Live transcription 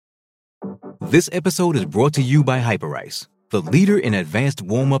This episode is brought to you by Hyperice, the leader in advanced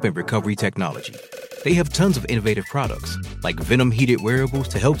warm-up and recovery technology. They have tons of innovative products, like Venom-heated wearables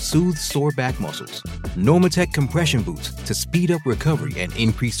to help soothe sore back muscles, Normatec compression boots to speed up recovery and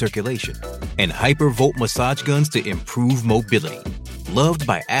increase circulation, and Hypervolt massage guns to improve mobility. Loved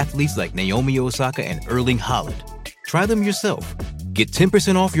by athletes like Naomi Osaka and Erling Haaland. Try them yourself. Get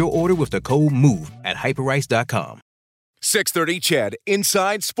 10% off your order with the code MOVE at Hyperice.com. 630 CHED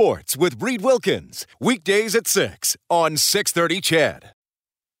Inside Sports with Reed Wilkins. Weekdays at 6 on 630 CHED.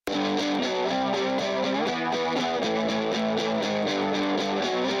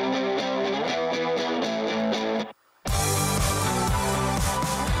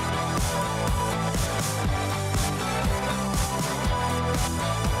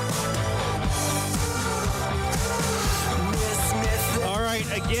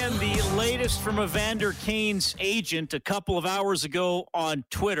 Again, the latest from Evander Kane's agent a couple of hours ago on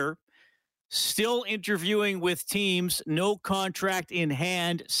Twitter. Still interviewing with teams, no contract in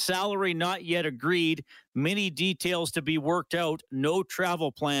hand, salary not yet agreed, many details to be worked out, no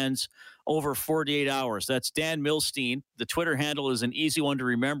travel plans over 48 hours. That's Dan Milstein. The Twitter handle is an easy one to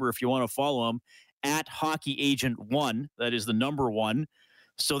remember if you want to follow him, at HockeyAgent1. That is the number 1.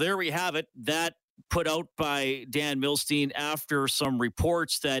 So there we have it. That put out by Dan Milstein after some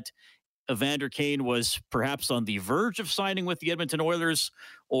reports that Evander Kane was perhaps on the verge of signing with the Edmonton Oilers,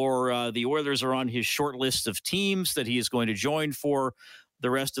 or the Oilers are on his short list of teams that he is going to join for the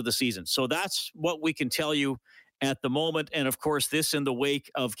rest of the season. So that's what we can tell you at the moment. And of course, this in the wake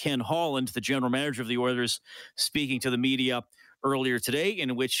of Ken Holland, the general manager of the Oilers, speaking to the media earlier today,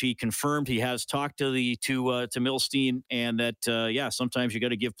 in which he confirmed he has talked to Milstein, and that sometimes you got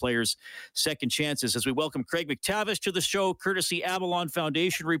to give players second chances. As we welcome Craig McTavish to the show, courtesy Avalon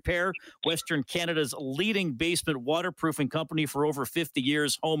Foundation Repair, Western Canada's leading basement waterproofing company for over 50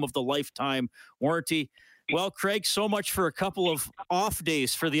 years, home of the lifetime warranty. Well, Craig, so much for a couple of off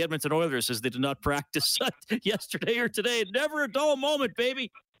days for the Edmonton Oilers, as they did not practice yesterday or today. Never a dull moment,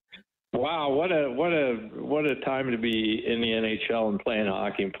 baby. Wow, what a time to be in the NHL and playing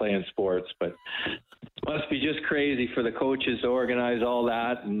hockey and playing sports. But it must be just crazy for the coaches to organize all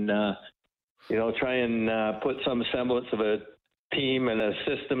that and try and put some semblance of a team and a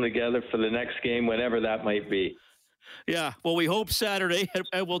system together for the next game, whenever that might be. Yeah, well, we hope Saturday,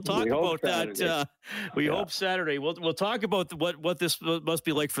 and we'll talk about that. We hope Saturday. We'll talk about what this must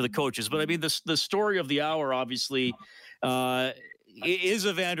be like for the coaches. But I mean, the story of the hour, obviously, is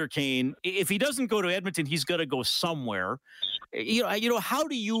Evander Kane. If he doesn't go to Edmonton, he's got to go somewhere. How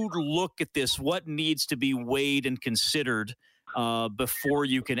do you look at this? What needs to be weighed and considered before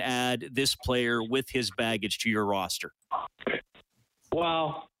you can add this player with his baggage to your roster?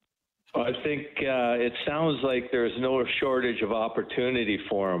 Well, I think it sounds like there's no shortage of opportunity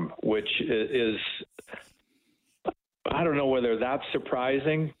for him, which is, I don't know whether that's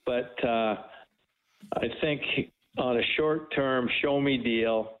surprising, but I think on a short-term show-me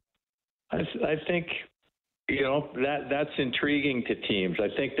deal, I think, that's intriguing to teams. I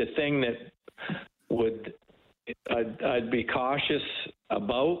think the thing that I'd be cautious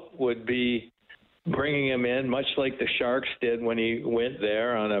about would be bringing him in, much like the Sharks did when he went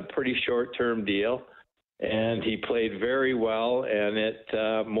there on a pretty short-term deal. And he played very well, and it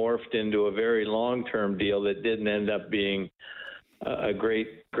morphed into a very long-term deal that didn't end up being a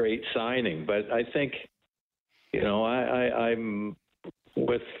great signing. But I think, I'm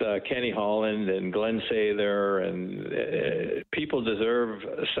with Kenny Holland and Glenn Sather, and people deserve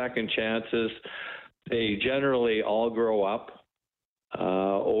second chances. They generally all grow up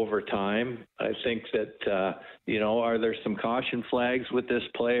over time. I think that, are there some caution flags with this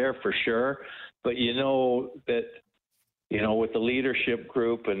player? For sure. But that, with the leadership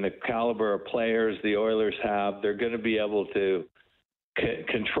group and the caliber of players the Oilers have, they're going to be able to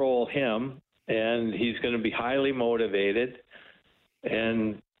control him, and he's going to be highly motivated.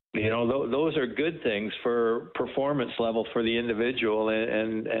 And, those are good things for performance level for the individual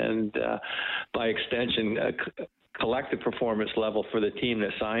and by extension, collective performance level for the team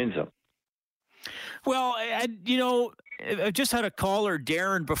that signs them. Well, I just had a caller,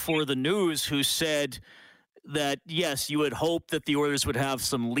 Darren, before the news, who said that, yes, you would hope that the Oilers would have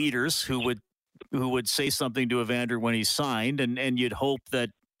some leaders who would say something to Evander when he signed, and you'd hope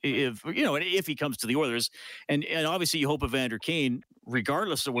that if he comes to the Oilers, and obviously you hope Evander Kane,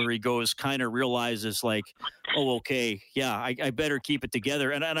 regardless of where he goes, kind of realizes like, oh, okay, yeah, I better keep it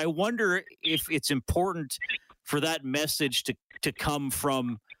together. And I wonder if it's important for that message to come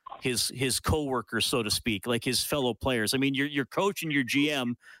from his coworkers, so to speak, like his fellow players. I mean, your coach and your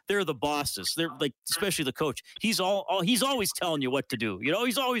GM, they're the bosses. They're like, especially the coach. He's always telling you what to do. You know,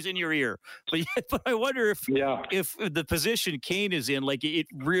 he's always in your ear. But I wonder if the position Kane is in, like, it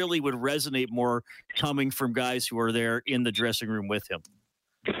really would resonate more coming from guys who are there in the dressing room with him.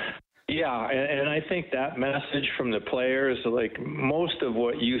 Yeah, and I think that message from the players, like most of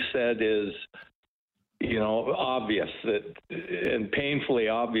what you said is, you know, obvious and painfully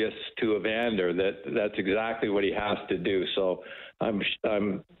obvious to Evander that's exactly what he has to do. So I'm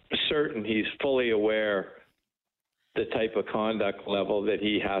certain he's fully aware the type of conduct level that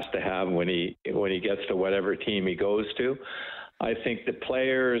he has to have when he gets to whatever team he goes to. I think the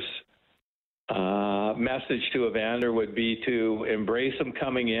players' message to Evander would be to embrace him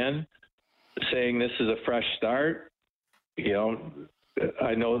coming in, saying this is a fresh start. You know,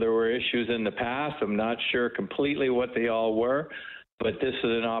 I know there were issues in the past. I'm not sure completely what they all were, but this is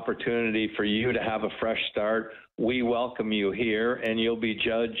an opportunity for you to have a fresh start. We welcome you here, and you'll be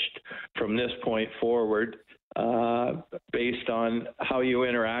judged from this point forward based on how you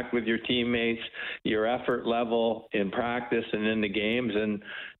interact with your teammates, your effort level in practice and in the games,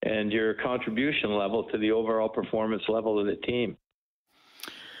 and your contribution level to the overall performance level of the team.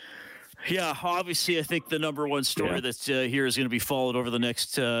 Yeah, obviously, I think the number one story that's here is going to be followed over the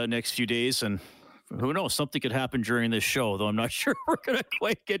next few days, and who knows, something could happen during this show, though I'm not sure we're going to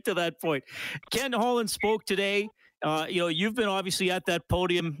quite get to that point. Ken Holland spoke today. You know, you've been obviously at that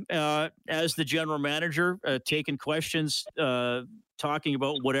podium as the general manager, taking questions, talking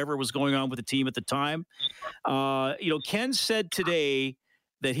about whatever was going on with the team at the time. You know, Ken said today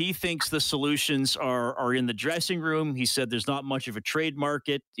that he thinks the solutions are in the dressing room. He said there's not much of a trade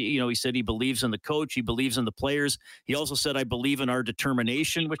market. You know, he said he believes in the coach. He believes in the players. He also said, I believe in our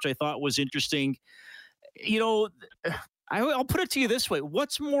determination, which I thought was interesting. You know, I'll put it to you this way.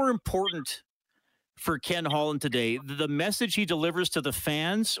 What's more important for Ken Holland today, the message he delivers to the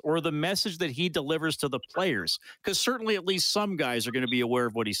fans or the message that he delivers to the players? Because certainly at least some guys are going to be aware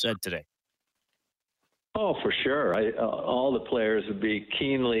of what he said today. Oh, for sure. All the players would be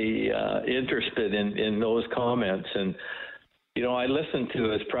keenly interested in those comments. And, you know, I listened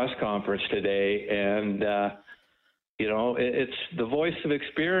to his press conference today, and, you know, it's the voice of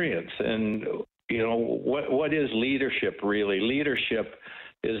experience. And, you know, what is leadership really? Leadership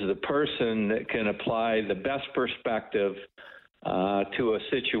is the person that can apply the best perspective to a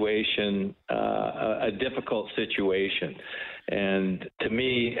situation, a difficult situation. And to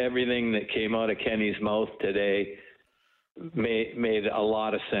me, everything that came out of Kenny's mouth today made a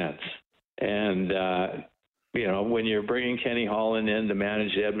lot of sense. And, you know, when you're bringing Kenny Holland in to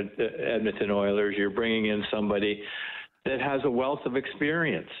manage the Edmonton Oilers, you're bringing in somebody that has a wealth of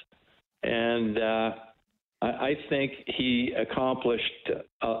experience. And I think he accomplished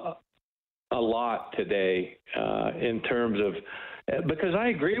a lot today in terms of, because I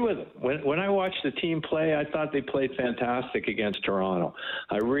agree with him. When I watched the team play, I thought they played fantastic against Toronto.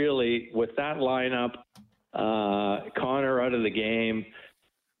 I really, with that lineup, Connor out of the game,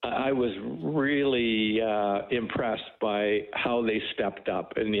 I was really impressed by how they stepped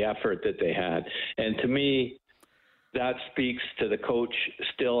up and the effort that they had. And to me, that speaks to the coach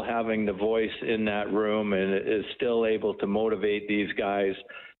still having the voice in that room and is still able to motivate these guys.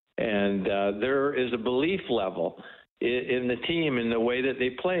 And there is a belief level in the team in the way that they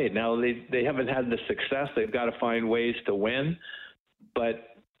played. Now, they haven't had the success. They've got to find ways to win. But,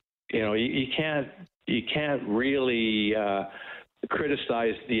 you know, you can't really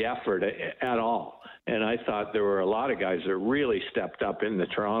criticize the effort at all. And I thought there were a lot of guys that really stepped up in the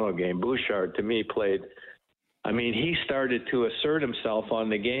Toronto game. Bouchard, to me, played. I mean, he started to assert himself on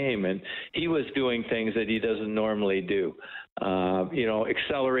the game, and he was doing things that he doesn't normally do. You know,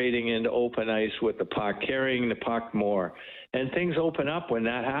 accelerating into open ice with the puck, carrying the puck more. And things open up when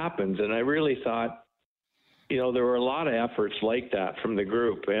that happens. And I really thought, you know, there were a lot of efforts like that from the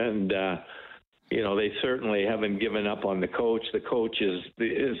group. And, you know, they certainly haven't given up on the coach. The coach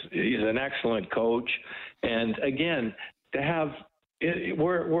he's an excellent coach. And, again, to have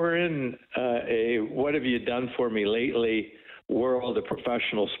we're in a what have you done for me lately world of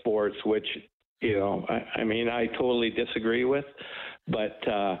professional sports, which, you know, I mean, I totally disagree with. But,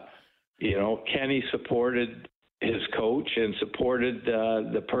 you know, Kenny supported his coach and supported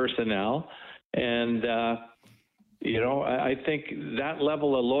the personnel. And, you know, I think that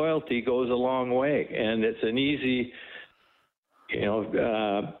level of loyalty goes a long way. And it's an easy, you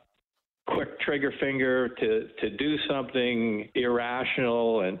know, quick trigger finger to do something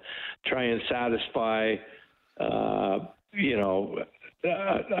irrational and try and satisfy, you know,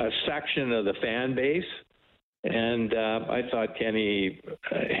 a section of the fan base. And I thought Kenny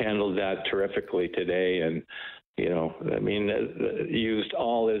handled that terrifically today. And, used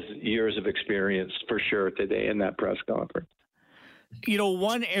all his years of experience for sure today in that press conference.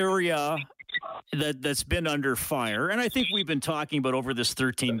 One area that's been under fire, and I think we've been talking about over this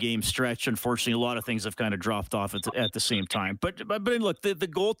 13-game stretch, unfortunately, a lot of things have kind of dropped off at the same time. But look, the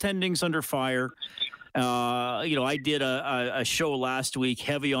goaltending's under fire. I did a show last week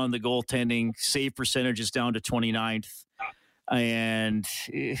heavy on the goaltending. Save percentage is down to 29th. And,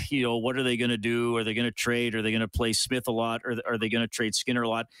 what are they going to do? Are they going to trade? Are they going to play Smith a lot? Or are they going to trade Skinner a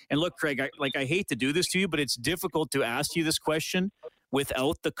lot? And look, Craig, I hate to do this to you, but it's difficult to ask you this question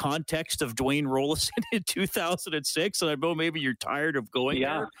without the context of Dwayne Roloson in 2006. And I know maybe you're tired of going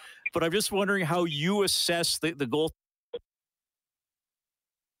there, but I'm just wondering how you assess the goal.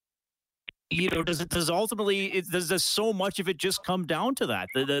 Does so much of it just come down to that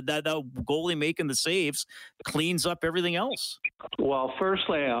goalie making the saves cleans up everything else? Well,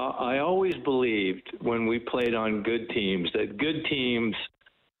 firstly, I always believed when we played on good teams that good teams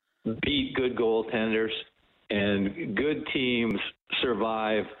beat good goaltenders and good teams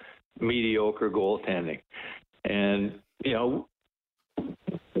survive mediocre goaltending. And,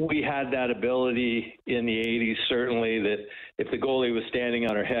 we had that ability in the 80s, certainly, that if the goalie was standing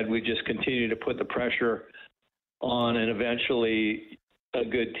on our head, we'd just continue to put the pressure on, and eventually a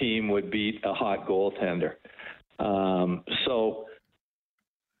good team would beat a hot goaltender.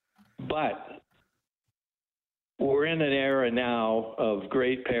 But we're in an era now of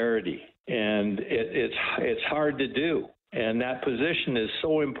great parity, and it's hard to do. And that position is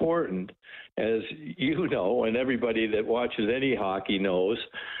so important, as you know, and everybody that watches any hockey knows,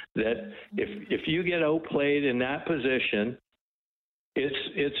 that if you get outplayed in that position,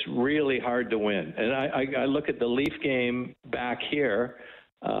 it's really hard to win. And I look at the Leaf game back here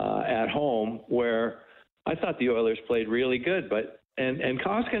at home, where I thought the Oilers played really good, and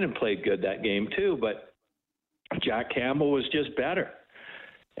Koskinen played good that game too, but Jack Campbell was just better.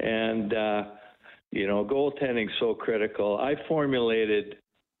 And goaltending's so critical. I formulated,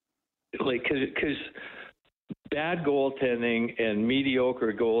 because bad goaltending and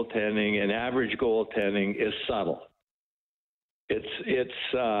mediocre goaltending and average goaltending is subtle. It's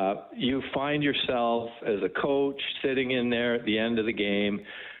you find yourself as a coach sitting in there at the end of the game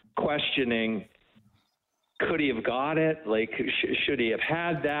questioning, could he have got it? Should he have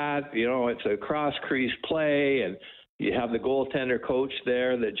had that? It's a cross-crease play, and you have the goaltender coach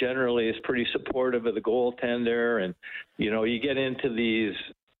there that generally is pretty supportive of the goaltender. And, you get into these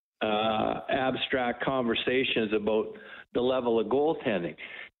abstract conversations about the level of goaltending.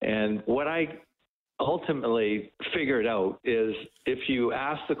 And what I ultimately figured out is if you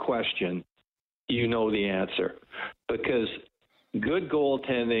ask the question, you know the answer. Because good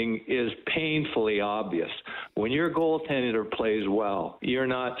goaltending is painfully obvious. When your goaltender plays well, you're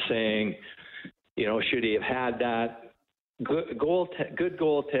not saying, should he have had that? Good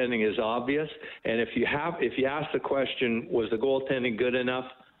goaltending is obvious, and if you ask the question, was the goaltending good enough?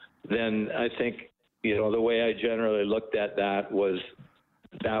 Then I think the way I generally looked at that was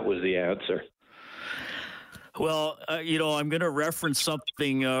the answer. Well, I'm going to reference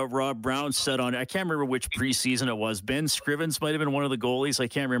something Rob Brown said on, I can't remember which preseason it was. Ben Scrivens might have been one of the goalies. I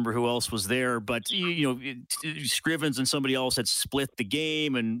can't remember who else was there, but, Scrivens and somebody else had split the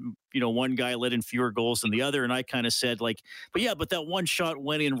game, and, one guy let in fewer goals than the other. And I kind of said, but that one shot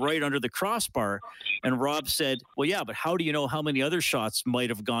went in right under the crossbar. And Rob said, well, yeah, but how do you know how many other shots might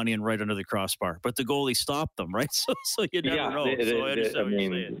have gone in right under the crossbar? But the goalie stopped them, right? So you never know.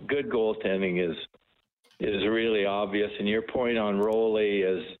 Good goaltending is really obvious. And your point on Roley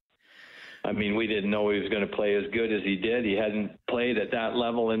is, we didn't know he was going to play as good as he did. He hadn't played at that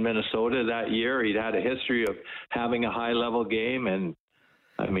level in Minnesota that year. He'd had a history of having a high-level game, and,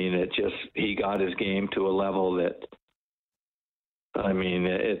 he got his game to a level that,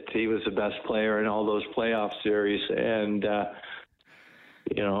 he was the best player in all those playoff series. And,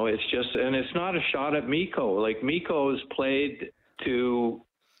 it's not a shot at Mikko. Mikko's played to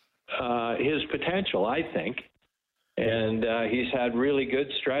his potential, I think. And he's had really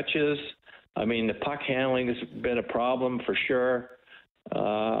good stretches. The puck handling has been a problem for sure.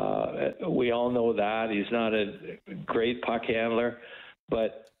 We all know that. He's not a great puck handler.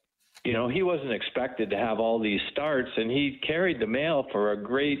 But, he wasn't expected to have all these starts, and he carried the mail for a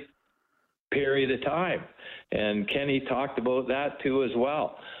great period of time. And Kenny talked about that too as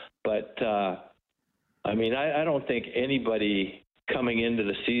well. But, I don't think anybody coming into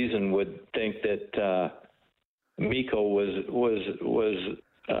the season would think that Mikko was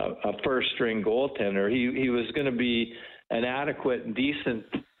a first-string goaltender. He was going to be an adequate and decent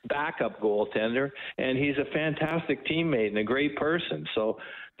backup goaltender, and he's a fantastic teammate and a great person. So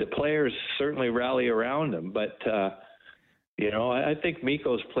the players certainly rally around him. But, I think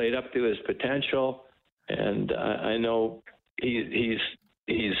Mikko's played up to his potential, and I know he's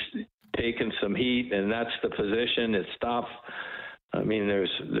taken some heat, and that's the position. It's tough. I mean, that's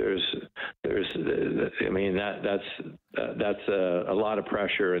a lot of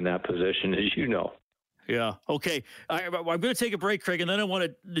pressure in that position, as you know. Yeah. Okay. I'm going to take a break, Craig, and then I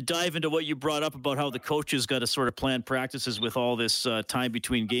want to dive into what you brought up about how the coaches got to sort of plan practices with all this time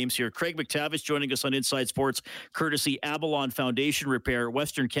between games here. Craig MacTavish joining us on Inside Sports, courtesy Avalon Foundation Repair,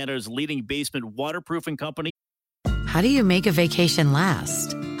 Western Canada's leading basement waterproofing company. How do you make a vacation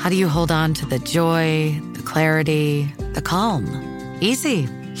last? How do you hold on to the joy, the clarity, the calm? Easy.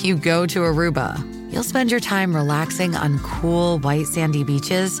 You go to Aruba. You'll spend your time relaxing on cool, white, sandy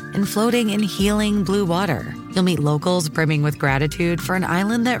beaches and floating in healing blue water. You'll meet locals brimming with gratitude for an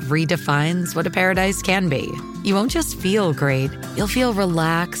island that redefines what a paradise can be. You won't just feel great. You'll feel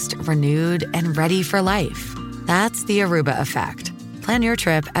relaxed, renewed, and ready for life. That's the Aruba effect. Plan your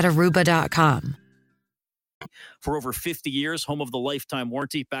trip at Aruba.com. For over 50 years, home of the lifetime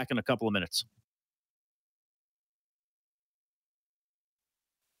warranty. Back in a couple of minutes.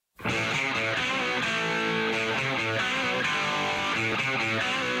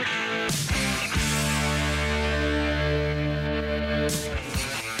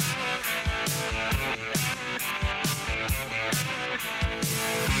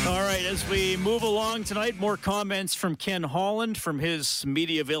 All right, as we move along tonight, more comments from Ken Holland from his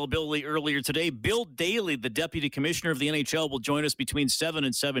media availability earlier today. Bill Daly, the deputy commissioner of the NHL, will join us between 7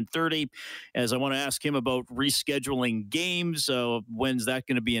 and 7:30, as I want to ask him about rescheduling games. When's that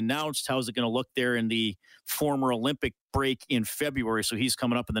going to be announced? How's it going to look there in the former Olympic break in February? So he's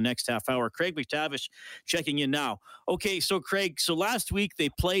coming up in the next half hour. Craig MacTavish checking in now. Okay, so Craig, last week they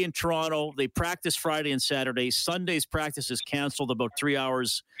play in Toronto. They practice Friday and Saturday. Sunday's practice is canceled about 3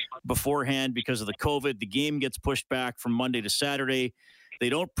 hours beforehand because of the COVID. The game gets pushed back from Monday to Saturday. They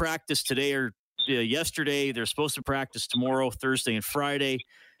don't practice today or yesterday. They're supposed to practice tomorrow, Thursday, and Friday.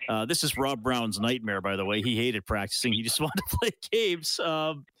 This is Rob Brown's nightmare, by the way. He hated practicing. He just wanted to play games.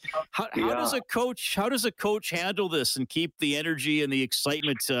 How does a coach handle this and keep the energy and the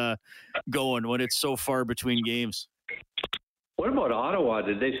excitement going when it's so far between games? What about Ottawa?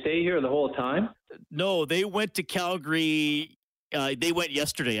 Did they stay here the whole time? No, they went to Calgary. They went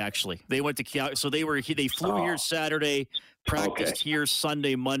yesterday, actually. They went to Calgary. So they flew here Saturday, practiced here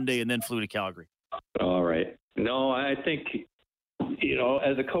Sunday, Monday, and then flew to Calgary. All right. No, I think,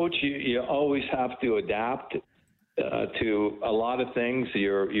 as a coach, you always have to adapt to a lot of things,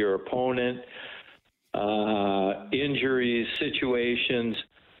 your opponent, injuries, situations.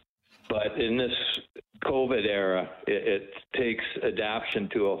 But in this COVID era, it takes adaptation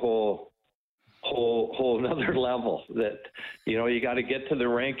to a whole another level that, you got to get to the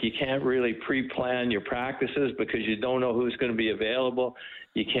rink. You can't really pre-plan your practices because you don't know who's going to be available.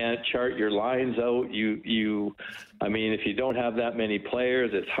 You can't chart your lines out. If you don't have that many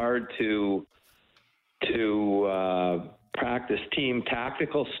players, it's hard to practice team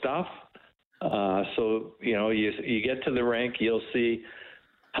tactical stuff. So you get to the rink, you'll see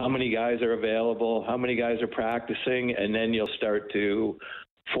how many guys are available, how many guys are practicing, and then you'll start to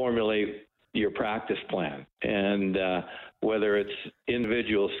formulate your practice plan. And whether it's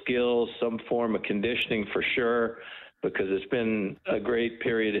individual skills, some form of conditioning for sure, because it's been a great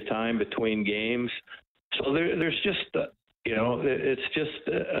period of time between games. So there's just, it's just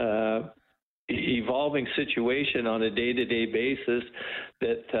evolving situation on a day-to-day basis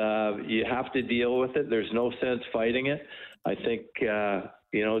that you have to deal with it. There's no sense fighting it. I think,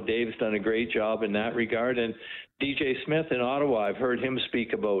 Dave's done a great job in that regard. And DJ Smith in Ottawa, I've heard him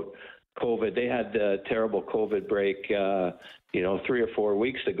speak about COVID. They had a terrible COVID break, 3 or 4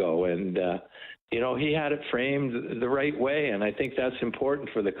 weeks ago. And, he had it framed the right way. And I think that's important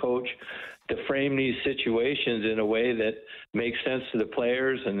for the coach to frame these situations in a way that makes sense to the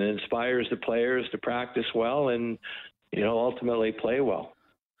players and inspires the players to practice well and, ultimately play well.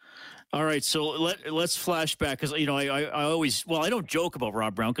 All right, so let's flash back because I always I don't joke about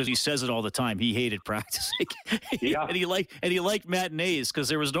Rob Brown because he says it all the time. He hated practicing, yeah, and he liked matinees because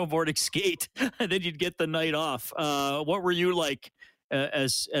there was no morning skate, and then you'd get the night off. What were you like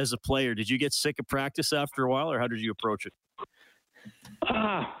as a player? Did you get sick of practice after a while, or how did you approach it?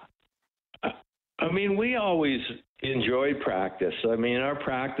 We always enjoyed practice. Our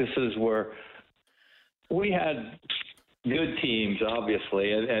practices we had good teams,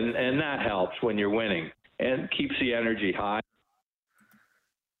 obviously, and that helps when you're winning and keeps the energy high.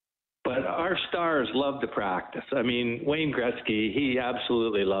 But our stars love to practice. I mean, Wayne Gretzky, he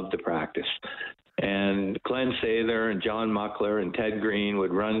absolutely loved to practice. And Glenn Sather and John Muckler and Ted Green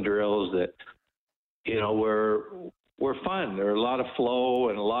would run drills that, were fun. There were a lot of flow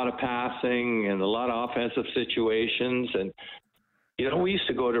and a lot of passing and a lot of offensive situations. And, we used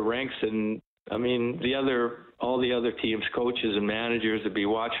to go to rinks and, I mean, all the other teams, coaches and managers would be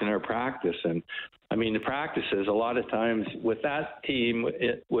watching our practice. And, I mean, the practices, a lot of times with that team,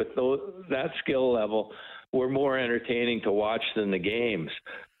 that skill level, were more entertaining to watch than the games.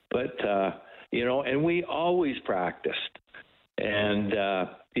 But, and we always practiced. And, a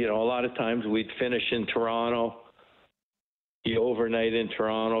lot of times we'd finish in Toronto. You overnight in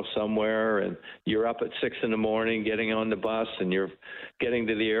Toronto somewhere, and you're up at 6 a.m. getting on the bus, and you're getting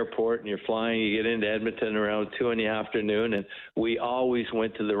to the airport, and you're flying. You get into Edmonton around 2 p.m, and we always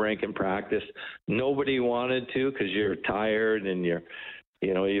went to the rink and practice. Nobody wanted to because you're tired and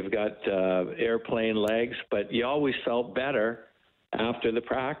you've got airplane legs, but you always felt better after the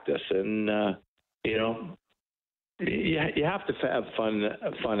practice, and you have to have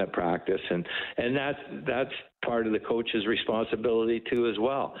fun at practice, and that's part of the coach's responsibility too as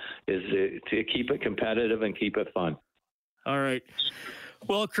well, is to keep it competitive and keep it fun. All right.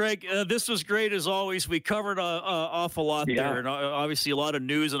 Well, Craig, this was great as always. We covered an awful lot there, and obviously a lot of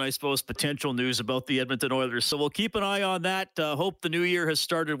news and I suppose potential news about the Edmonton Oilers. So we'll keep an eye on that. Hope the new year has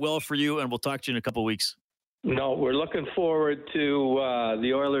started well for you, and we'll talk to you in a couple of weeks. No, we're looking forward to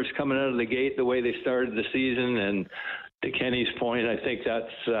the Oilers coming out of the gate the way they started the season, and to Kenny's point, I think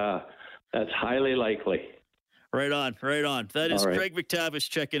that's highly likely. Right on. That is right. Craig MacTavish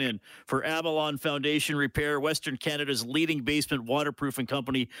checking in for Avalon Foundation Repair, Western Canada's leading basement waterproofing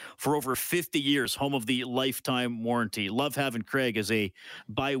company for over 50 years, home of the lifetime warranty. Love having Craig as a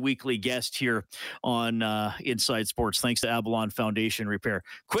bi-weekly guest here on Inside Sports. Thanks to Avalon Foundation Repair.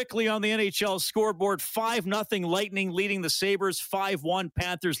 Quickly on the NHL scoreboard, 5-0 Lightning leading the Sabres, 5-1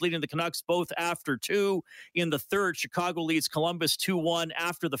 Panthers leading the Canucks, both after 2. In the third, Chicago leads Columbus 2-1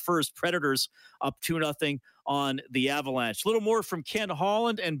 after the first. Predators up 2-0 on the Avalanche. A little more from Ken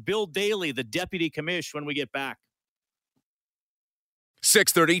Holland and Bill Daly, the deputy commish, when we get back.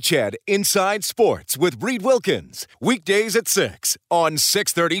 6:30 CHED Inside Sports with Reed Wilkins. Weekdays at 6 on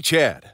 6:30 CHED.